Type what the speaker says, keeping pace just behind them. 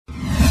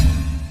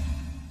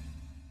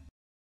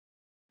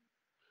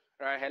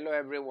Right, hello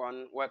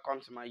everyone,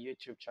 welcome to my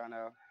YouTube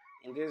channel.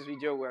 In this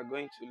video we are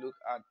going to look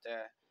at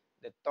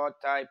the third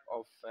type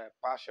of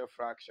partial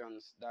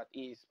fractions, that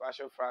is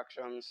partial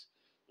fractions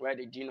where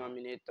the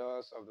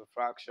denominators of the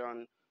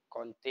fraction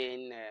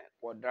contain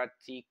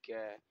quadratic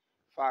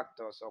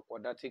factors or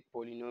quadratic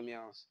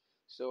polynomials.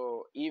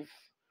 So if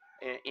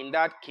in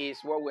that case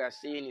what we are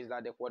saying is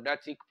that the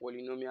quadratic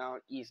polynomial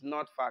is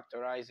not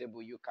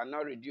factorizable, you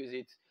cannot reduce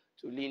it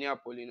to linear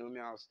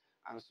polynomials.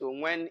 And so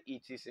when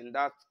it is in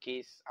that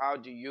case, how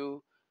do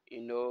you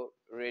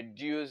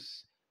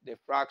reduce the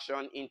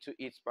fraction into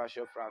its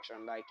partial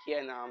fraction? Like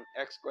here now,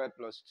 x squared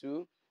plus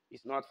 2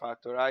 is not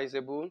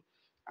factorizable.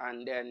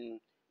 And then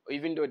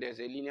even though there's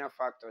a linear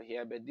factor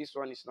here, but this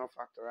one is not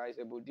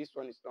factorizable, this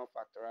one is not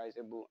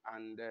factorizable,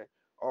 and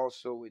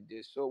also with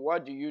this. So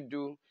what do you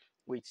do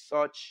with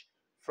such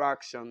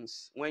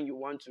fractions when you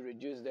want to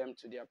reduce them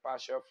to their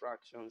partial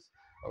fractions?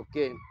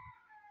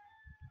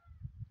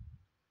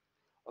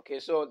 Okay,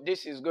 so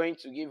this is going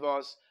to give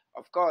us,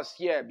 of course,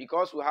 here,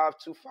 because we have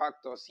two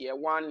factors here,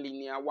 one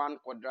linear, one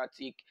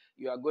quadratic,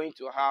 you are going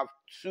to have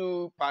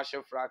two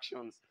partial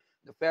fractions.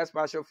 The first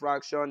partial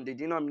fraction, the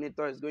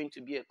denominator is going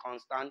to be a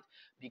constant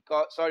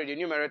because, the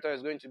numerator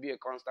is going to be a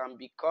constant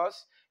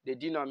because the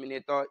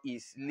denominator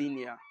is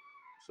linear.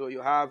 So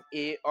you have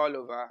a all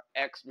over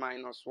x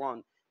minus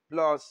 1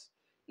 plus,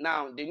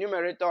 now the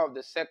numerator of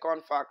the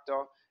second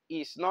factor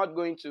is not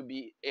going to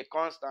be a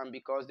constant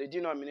because the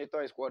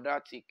denominator is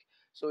quadratic.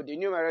 So the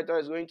numerator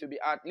is going to be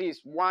at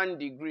least 1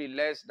 degree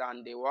less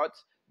than the what?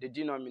 The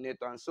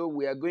denominator. And so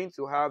we are going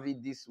to have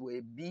it this way: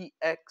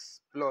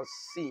 bx plus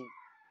c,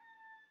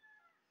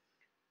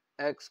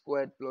 x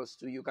squared plus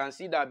 2. You can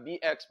see that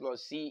bx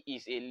plus c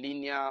is a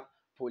linear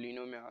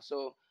polynomial.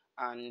 So,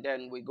 and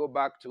then we go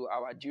back to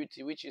our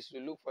duty, which is to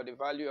look for the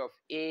value of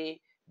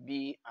a,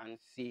 b, and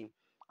c.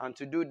 And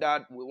to do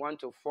that, we want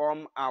to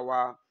form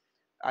our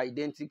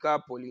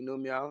identical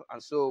polynomial.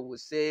 And so we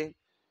say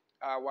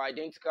our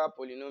identical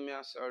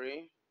polynomial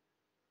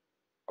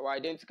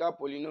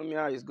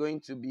is going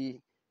to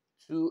be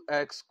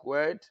 2x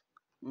squared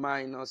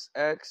minus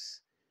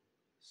x.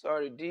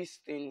 This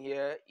thing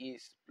here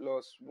is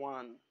plus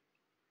 1.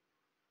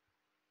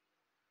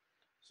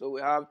 So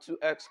we have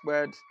 2x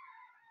squared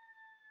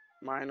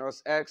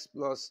minus x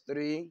plus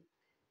 3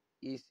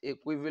 is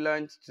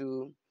equivalent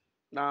to,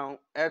 now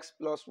x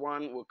plus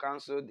 1 will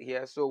cancel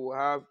here. So we'll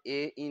have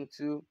a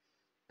into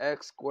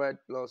x squared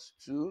plus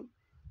 2.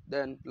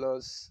 Then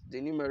plus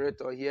the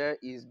numerator here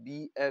is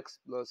bx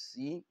plus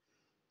c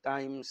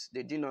times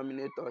the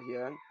denominator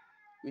here,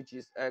 which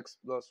is x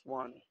plus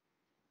 1.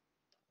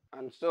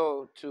 And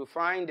so to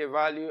find the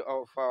value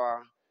of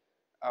our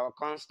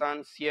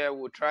constants here,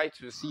 we'll try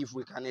to see if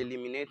we can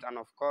eliminate. And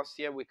of course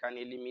here we can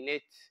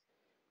eliminate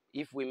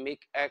if we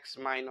make x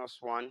minus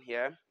 1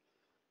 here.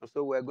 And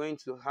so we're going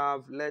to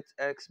have, let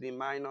x be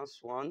minus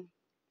 1.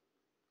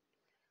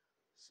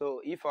 So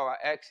if our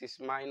x is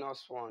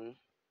minus 1,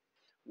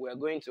 we're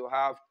going to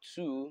have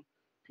 2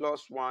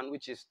 plus 1,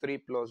 which is 3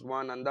 plus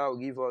 1, and that will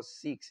give us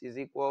 6 is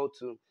equal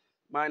to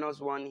minus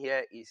 1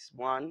 here is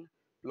 1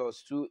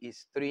 plus 2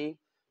 is 3,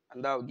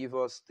 and that will give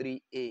us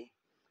 3a.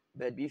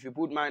 But if you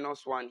put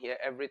minus 1 here,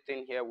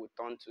 everything here will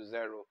turn to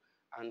 0.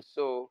 And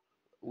so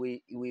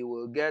we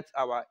will get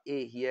our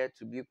a here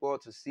to be equal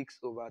to 6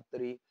 over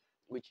 3,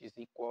 which is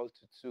equal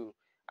to 2.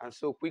 And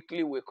so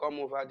quickly we come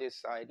over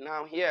this side.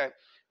 Now here,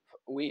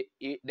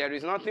 there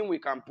is nothing we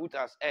can put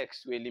as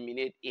x to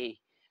eliminate a.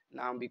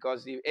 Now,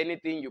 because if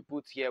anything you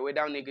put here,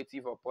 whether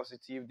negative or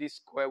positive, this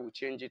square will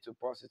change it to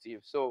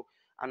positive. So,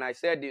 and I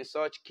said in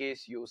such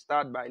case, you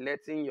start by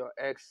letting your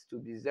x to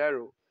be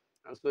 0.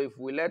 And so if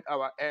we let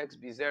our x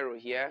be 0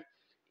 here,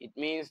 it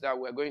means that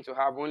we're going to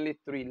have only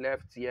 3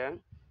 left here.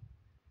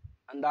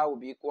 And that will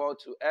be equal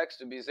to x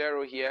to be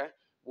 0 here.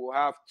 We'll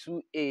have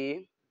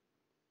 2a.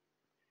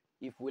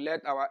 If we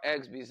let our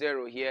x be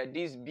 0 here,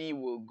 this b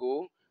will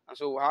go. And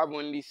so we'll have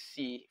only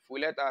c. If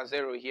we let our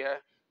 0 here,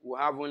 we'll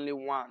have only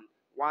 1.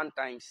 1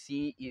 times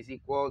c is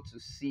equal to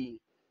c.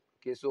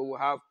 Okay, so we'll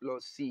have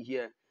plus c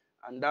here.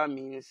 And that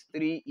means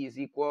 3 is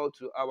equal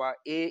to our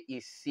a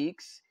is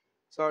 6.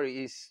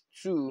 Is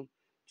 2.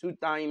 2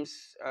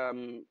 times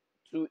 2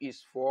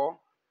 is 4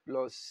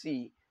 plus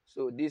c.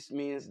 So this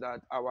means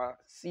that our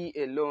c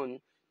alone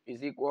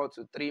is equal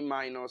to 3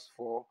 minus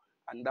 4.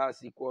 And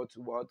that's equal to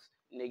what?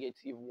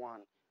 Negative 1.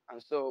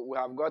 And so we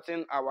have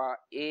gotten our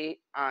a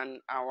and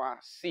our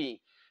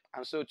c.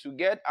 And so to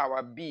get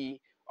our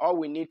b, all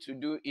we need to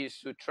do is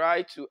to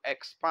try to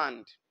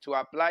expand, to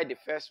apply the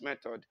first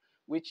method,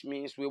 which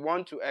means we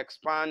want to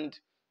expand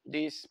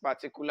this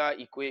particular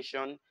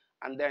equation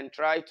and then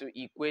try to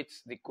equate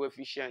the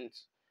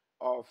coefficients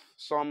of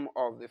some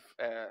of the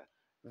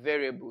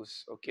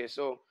variables. Okay,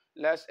 so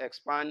let's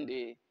expand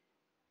the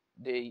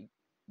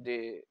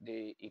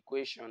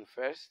equation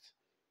first.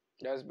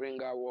 Let's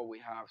bring out what we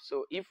have.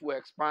 So if we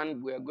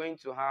expand, we are going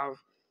to have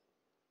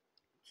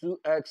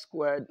 2x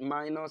squared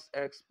minus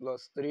x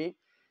plus 3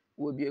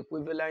 will be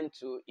equivalent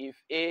to, if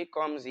a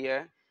comes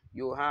here,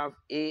 you have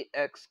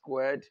ax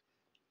squared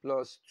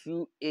plus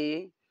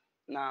 2a.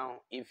 Now,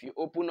 if you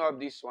open up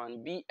this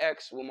one,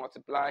 bx will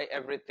multiply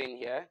everything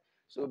here.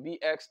 So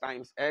bx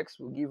times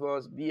x will give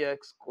us bx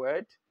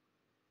squared,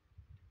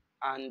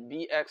 and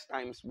bx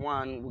times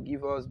 1 will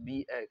give us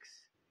bx.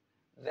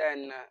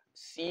 Then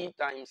c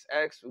times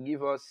x will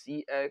give us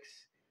cx,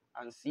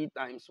 and c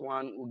times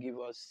 1 will give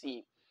us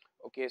c.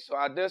 Okay, so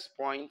at this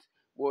point,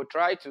 we'll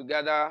try to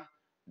gather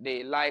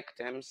the like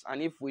terms,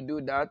 and if we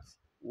do that,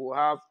 we'll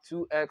have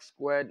 2x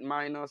squared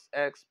minus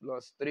x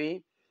plus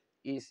 3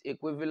 is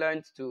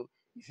equivalent to,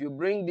 if you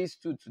bring these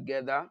two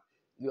together,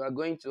 you are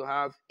going to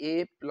have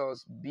a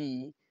plus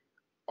b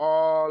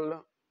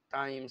all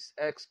times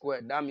x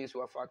squared. That means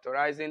we're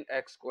factorizing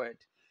x squared.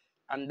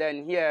 And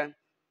then here,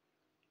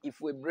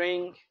 if we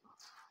bring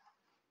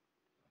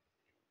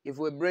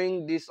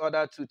these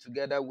other two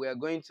together, we are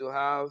going to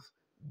have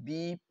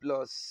b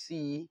plus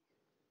c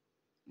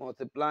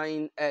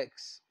multiplying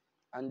x,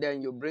 and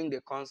then you bring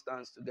the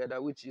constants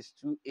together, which is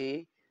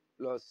 2a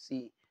plus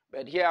c.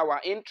 But here our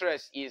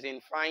interest is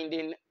in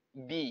finding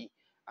b,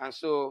 and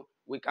so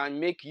we can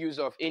make use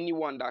of any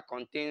one that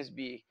contains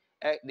b.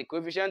 The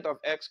coefficient of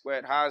x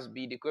squared has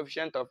b, the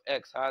coefficient of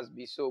x has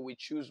b, so we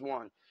choose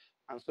one.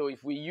 And so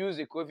if we use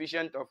the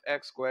coefficient of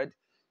x squared,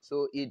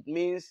 so it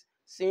means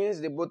since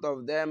the both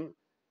of them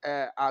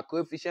are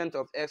coefficient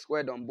of x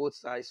squared on both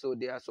sides, so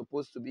they are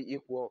supposed to be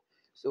equal.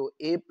 So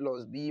a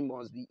plus b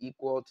must be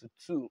equal to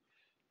 2.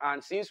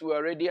 And since we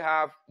already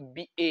have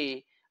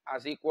a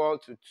as equal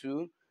to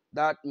 2,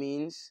 that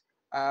means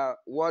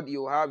what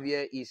you have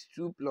here is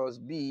 2 plus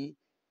b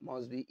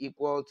must be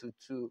equal to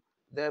 2.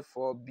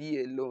 Therefore,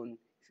 b alone,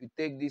 if you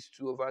take these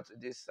 2 over to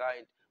this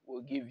side,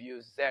 will give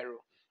you 0.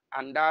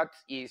 And that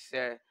is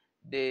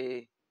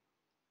the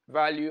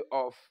value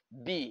of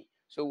b.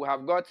 So we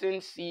have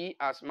gotten c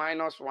as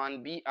minus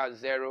 1, b as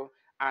 0,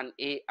 and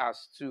a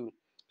as 2.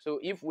 So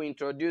if we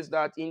introduce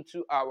that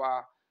into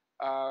our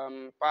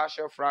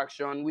partial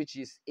fraction, which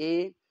is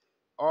a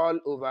all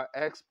over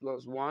x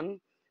plus 1,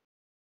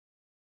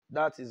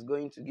 that is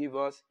going to give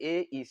us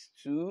a is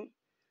 2.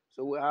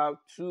 So we have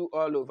 2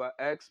 all over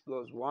x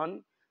plus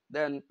 1.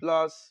 Then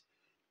plus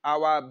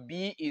our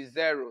b is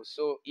 0.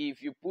 So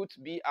if you put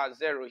b as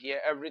 0 here,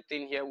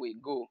 everything here will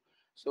go.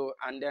 So,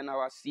 and then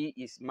our c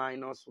is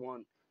minus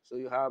 1. So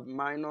you have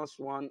minus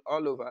 1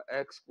 all over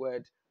x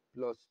squared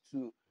plus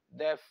 2.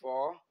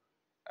 Therefore,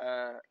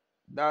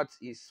 that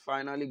is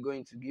finally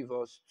going to give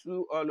us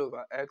 2 all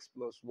over x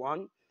plus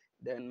 1,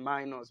 then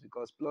minus,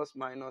 because plus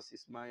minus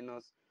is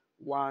minus,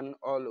 1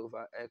 all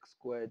over x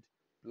squared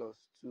plus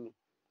 2.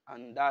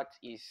 And that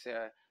is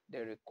the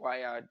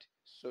required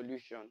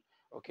solution.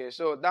 Okay,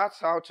 so that's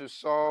how to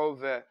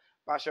solve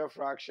partial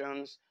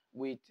fractions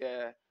with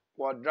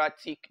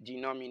quadratic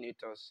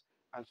denominators.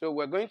 And so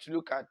we're going to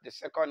look at the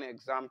second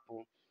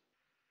example.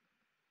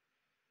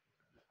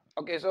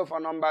 Okay, so for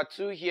number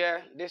 2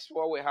 here, this is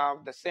what we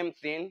have, the same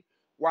thing,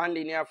 one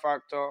linear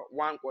factor,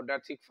 one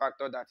quadratic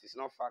factor that is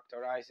not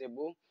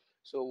factorizable.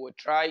 So we'll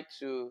try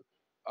to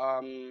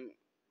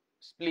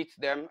split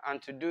them,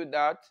 and to do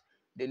that,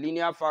 the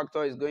linear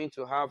factor is going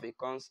to have a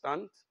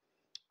constant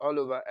all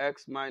over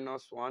x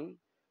minus 1,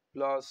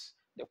 plus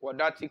the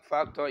quadratic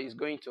factor is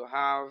going to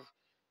have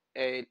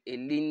a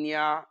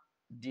linear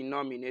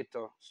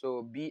denominator,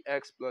 so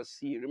bx plus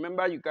c.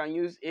 Remember, you can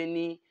use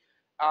any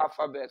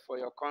alphabet for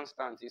your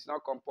constants. It's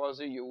not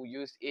compulsory you will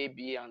use a,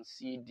 b, and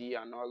c, d,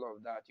 and all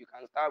of that. You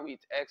can start with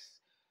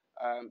x,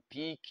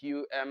 p,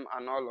 q, m,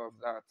 and all of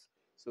that.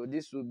 So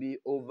this will be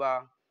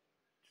over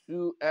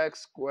 2x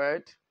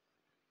squared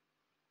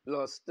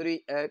plus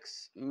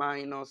 3x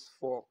minus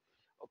 4.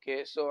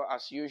 Okay, so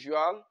as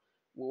usual,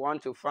 we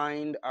want to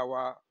find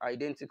our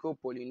identical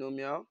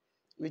polynomial,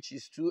 which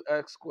is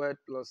 2x squared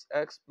plus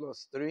x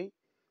plus 3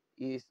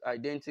 is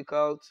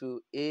identical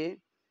to a.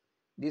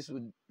 This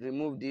would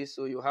remove this,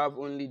 so you have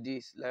only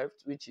this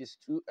left, which is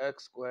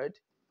 2x squared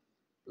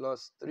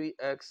plus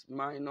 3x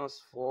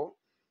minus 4,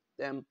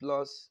 then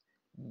plus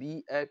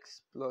bx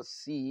plus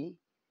c,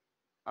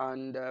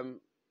 and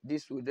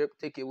this will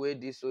take away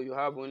this, so you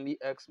have only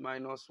x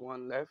minus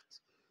 1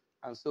 left.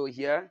 And so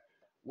here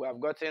we have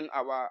gotten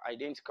our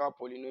identical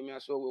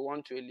polynomial, so we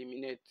want to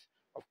eliminate.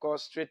 Of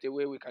course, straight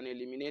away we can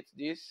eliminate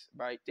this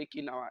by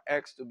taking our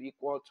x to be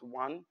equal to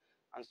 1.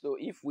 And so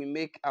if we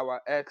make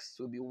our x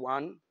to be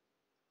 1,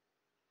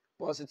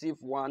 positive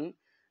 1,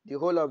 the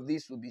whole of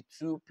this will be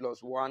 2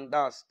 plus 1,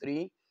 that's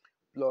 3,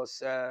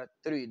 plus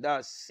 3,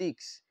 that's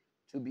 6,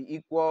 to be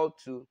equal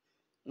to,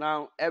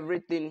 now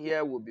everything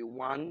here will be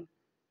 1,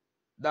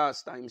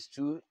 that's times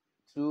 2,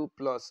 2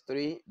 plus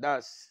 3,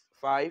 that's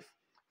 5,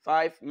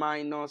 5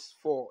 minus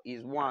 4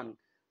 is 1,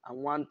 and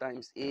 1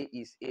 times a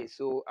is a,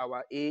 so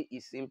our a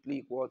is simply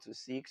equal to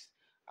 6,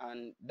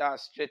 and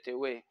that's straight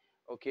away.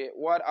 Okay,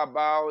 what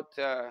about,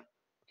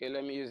 okay,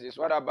 let me use this.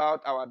 What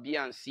about our b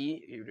and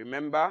c? You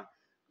remember,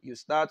 you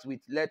start with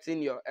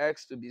letting your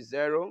x to be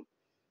 0,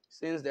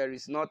 since there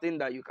is nothing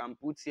that you can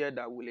put here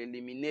that will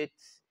eliminate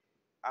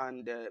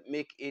and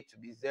make a to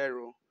be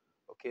 0.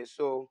 Okay,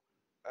 so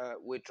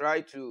we try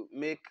to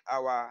make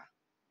our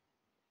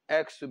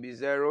x to be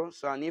 0.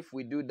 So, and if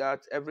we do that,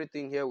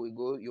 everything here will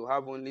go. You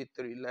have only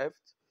 3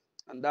 left.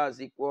 And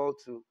that's equal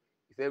to,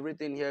 if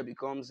everything here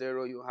becomes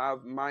 0, you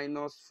have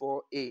minus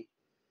 4a.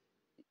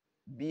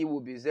 B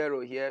will be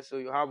 0 here, so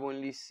you have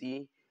only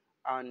C,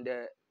 and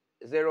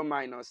 0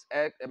 minus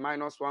x,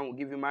 minus 1 will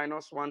give you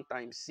minus 1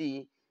 times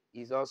C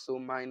is also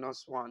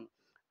minus 1.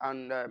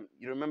 And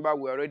you remember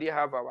we already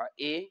have our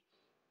A,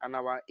 and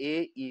our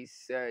A is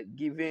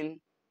given,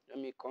 let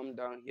me come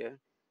down here.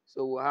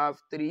 So we'll have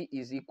 3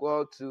 is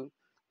equal to,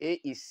 A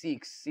is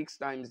 6. 6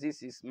 times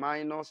this is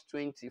minus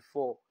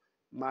 24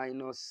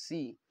 minus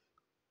C.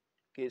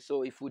 Okay,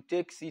 so if we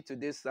take C to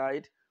this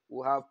side,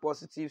 we'll have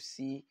positive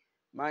C,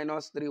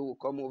 minus 3 will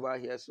come over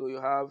here. So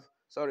you have,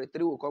 3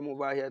 will come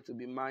over here to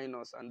be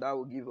minus, and that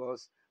will give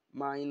us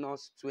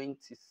minus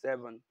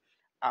 27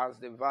 as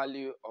the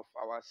value of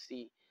our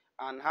C.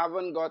 And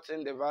having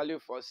gotten the value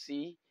for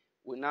C,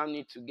 we now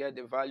need to get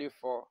the value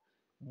for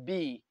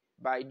B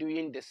by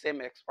doing the same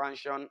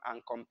expansion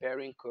and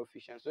comparing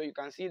coefficients. So you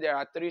can see there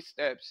are 3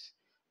 steps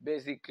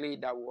basically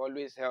that will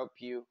always help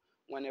you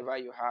whenever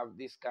you have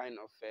this kind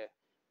of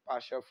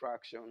partial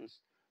fractions.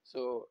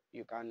 So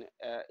you can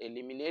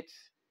eliminate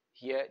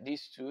here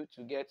these two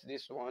to get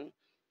this one,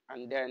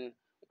 and then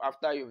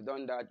after you've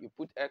done that, you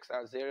put x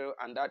as 0,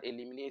 and that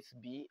eliminates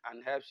B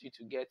and helps you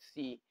to get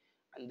C,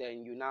 and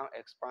then you now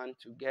expand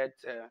to get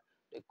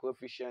the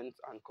coefficients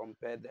and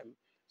compare them.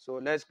 So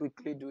let's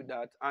quickly do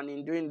that, and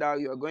in doing that,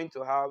 you're going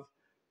to have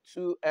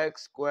 2x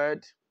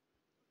squared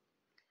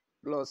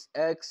plus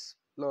x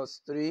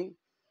plus 3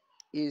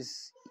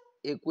 is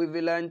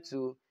equivalent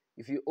to,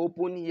 if you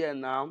open here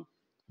now,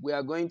 we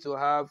are going to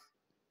have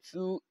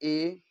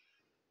 2a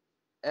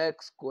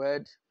x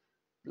squared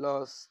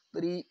plus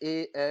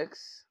 3ax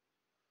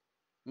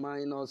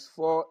minus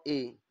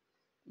 4a.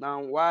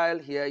 Now, while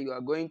here you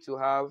are going to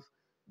have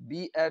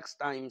bx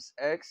times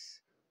x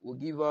will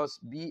give us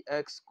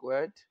bx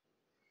squared.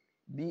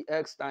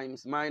 Bx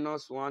times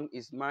minus 1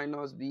 is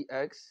minus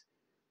bx,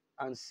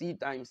 and c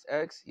times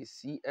x is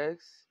cx.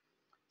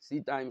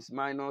 C times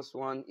minus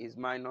 1 is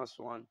minus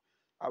 1.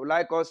 I would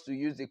like us to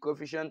use the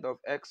coefficient of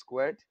x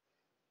squared.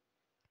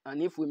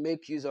 And if we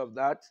make use of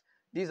that,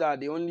 these are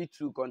the only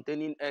two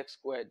containing x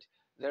squared.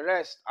 The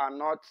rest are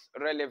not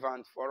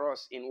relevant for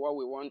us in what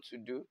we want to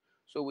do.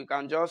 So we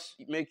can just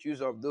make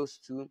use of those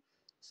two.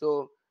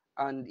 So,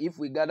 and if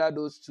we gather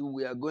those two,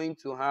 we are going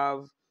to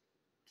have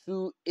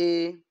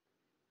 2a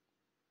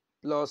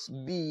plus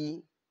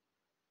b,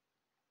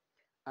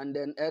 and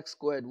then x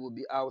squared will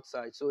be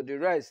outside. So the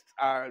rest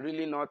are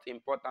really not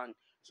important.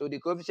 So the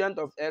coefficient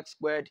of x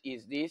squared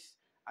is this,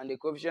 and the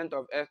coefficient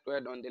of x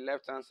squared on the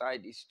left hand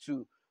side is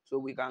 2. So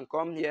we can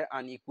come here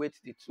and equate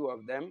the two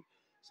of them.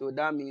 So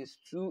that means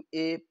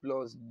 2a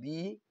plus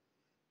b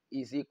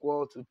is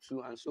equal to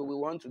 2. And so we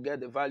want to get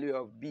the value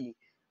of b,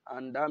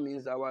 and that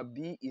means our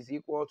b is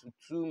equal to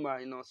 2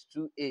 minus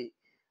 2a.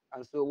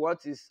 And so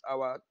what is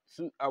our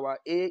 2? Our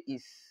a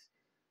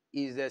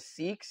is a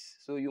 6,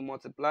 so you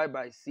multiply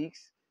by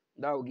 6.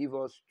 That will give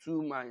us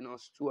 2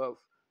 minus 12,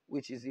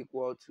 which is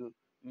equal to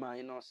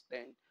minus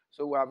 10.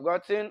 So we have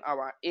gotten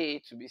our a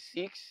to be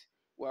 6,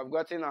 we have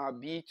gotten our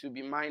b to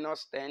be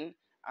minus 10,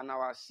 and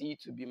our c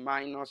to be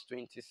minus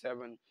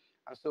 27.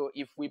 And so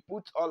if we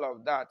put all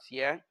of that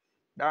here,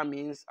 that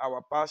means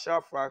our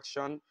partial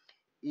fraction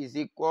is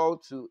equal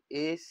to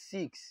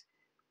a6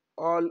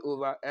 all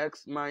over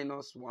x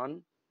minus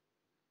 1,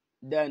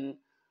 then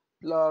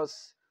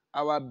plus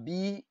our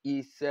b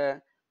is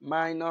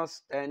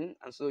minus 10,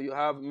 and so you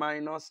have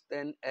minus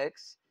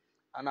 10x,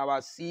 and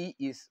our c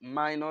is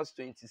minus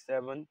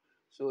 27,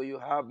 so you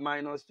have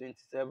minus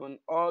 27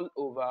 all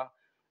over.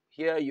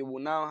 Here you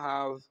will now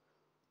have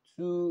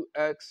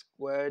 2x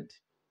squared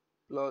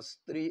plus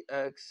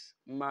 3x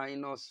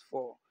minus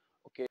 4.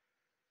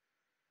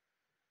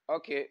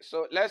 Okay,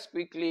 so let's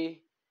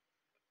quickly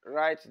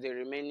write the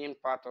remaining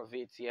part of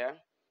it here.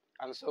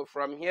 And so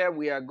from here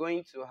we are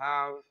going to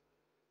have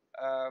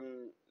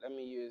let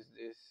me use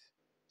this.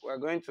 We're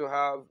going to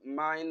have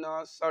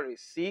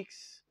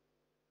 6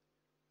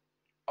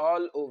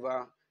 all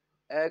over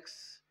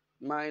x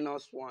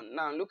minus 1.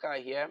 Now look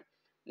at here,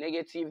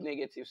 negative,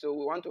 negative. So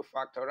we want to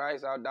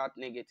factorize out that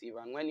negative,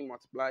 and when it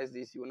multiplies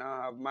this, you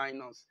now have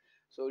minus.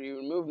 So you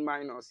remove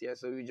minus here,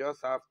 so you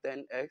just have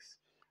 10x,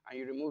 and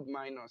you remove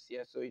minus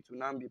here, so it will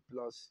now be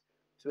plus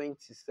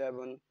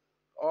 27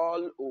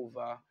 all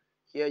over.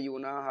 Here you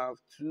will now have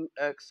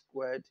 2x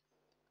squared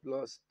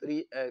plus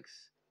 3x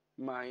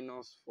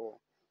minus 4,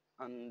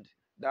 and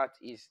that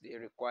is the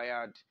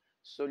required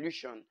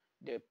solution,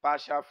 the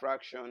partial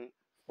fraction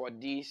for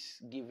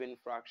this given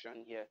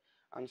fraction here.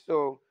 And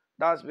so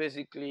that's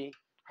basically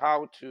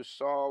how to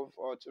solve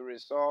or to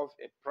resolve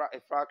a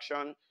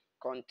fraction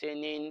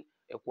containing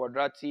a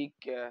quadratic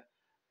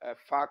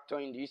factor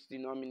in this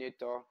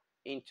denominator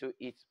into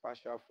its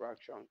partial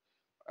fraction.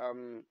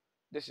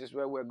 This is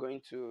where we're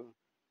going to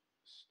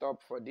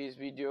stop for this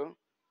video.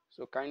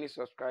 So kindly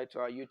subscribe to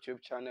our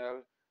YouTube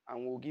channel,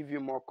 and we'll give you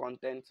more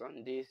content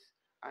on this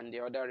and the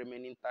other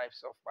remaining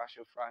types of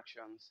partial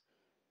fractions.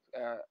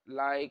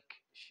 Like,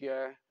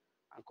 share,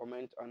 and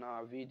comment on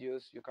our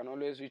videos. You can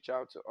always reach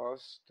out to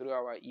us through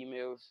our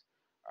emails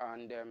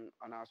and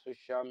on our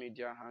social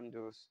media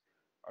handles.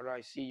 All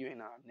right, see you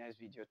in our next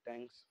video.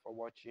 Thanks for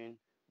watching.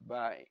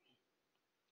 Bye.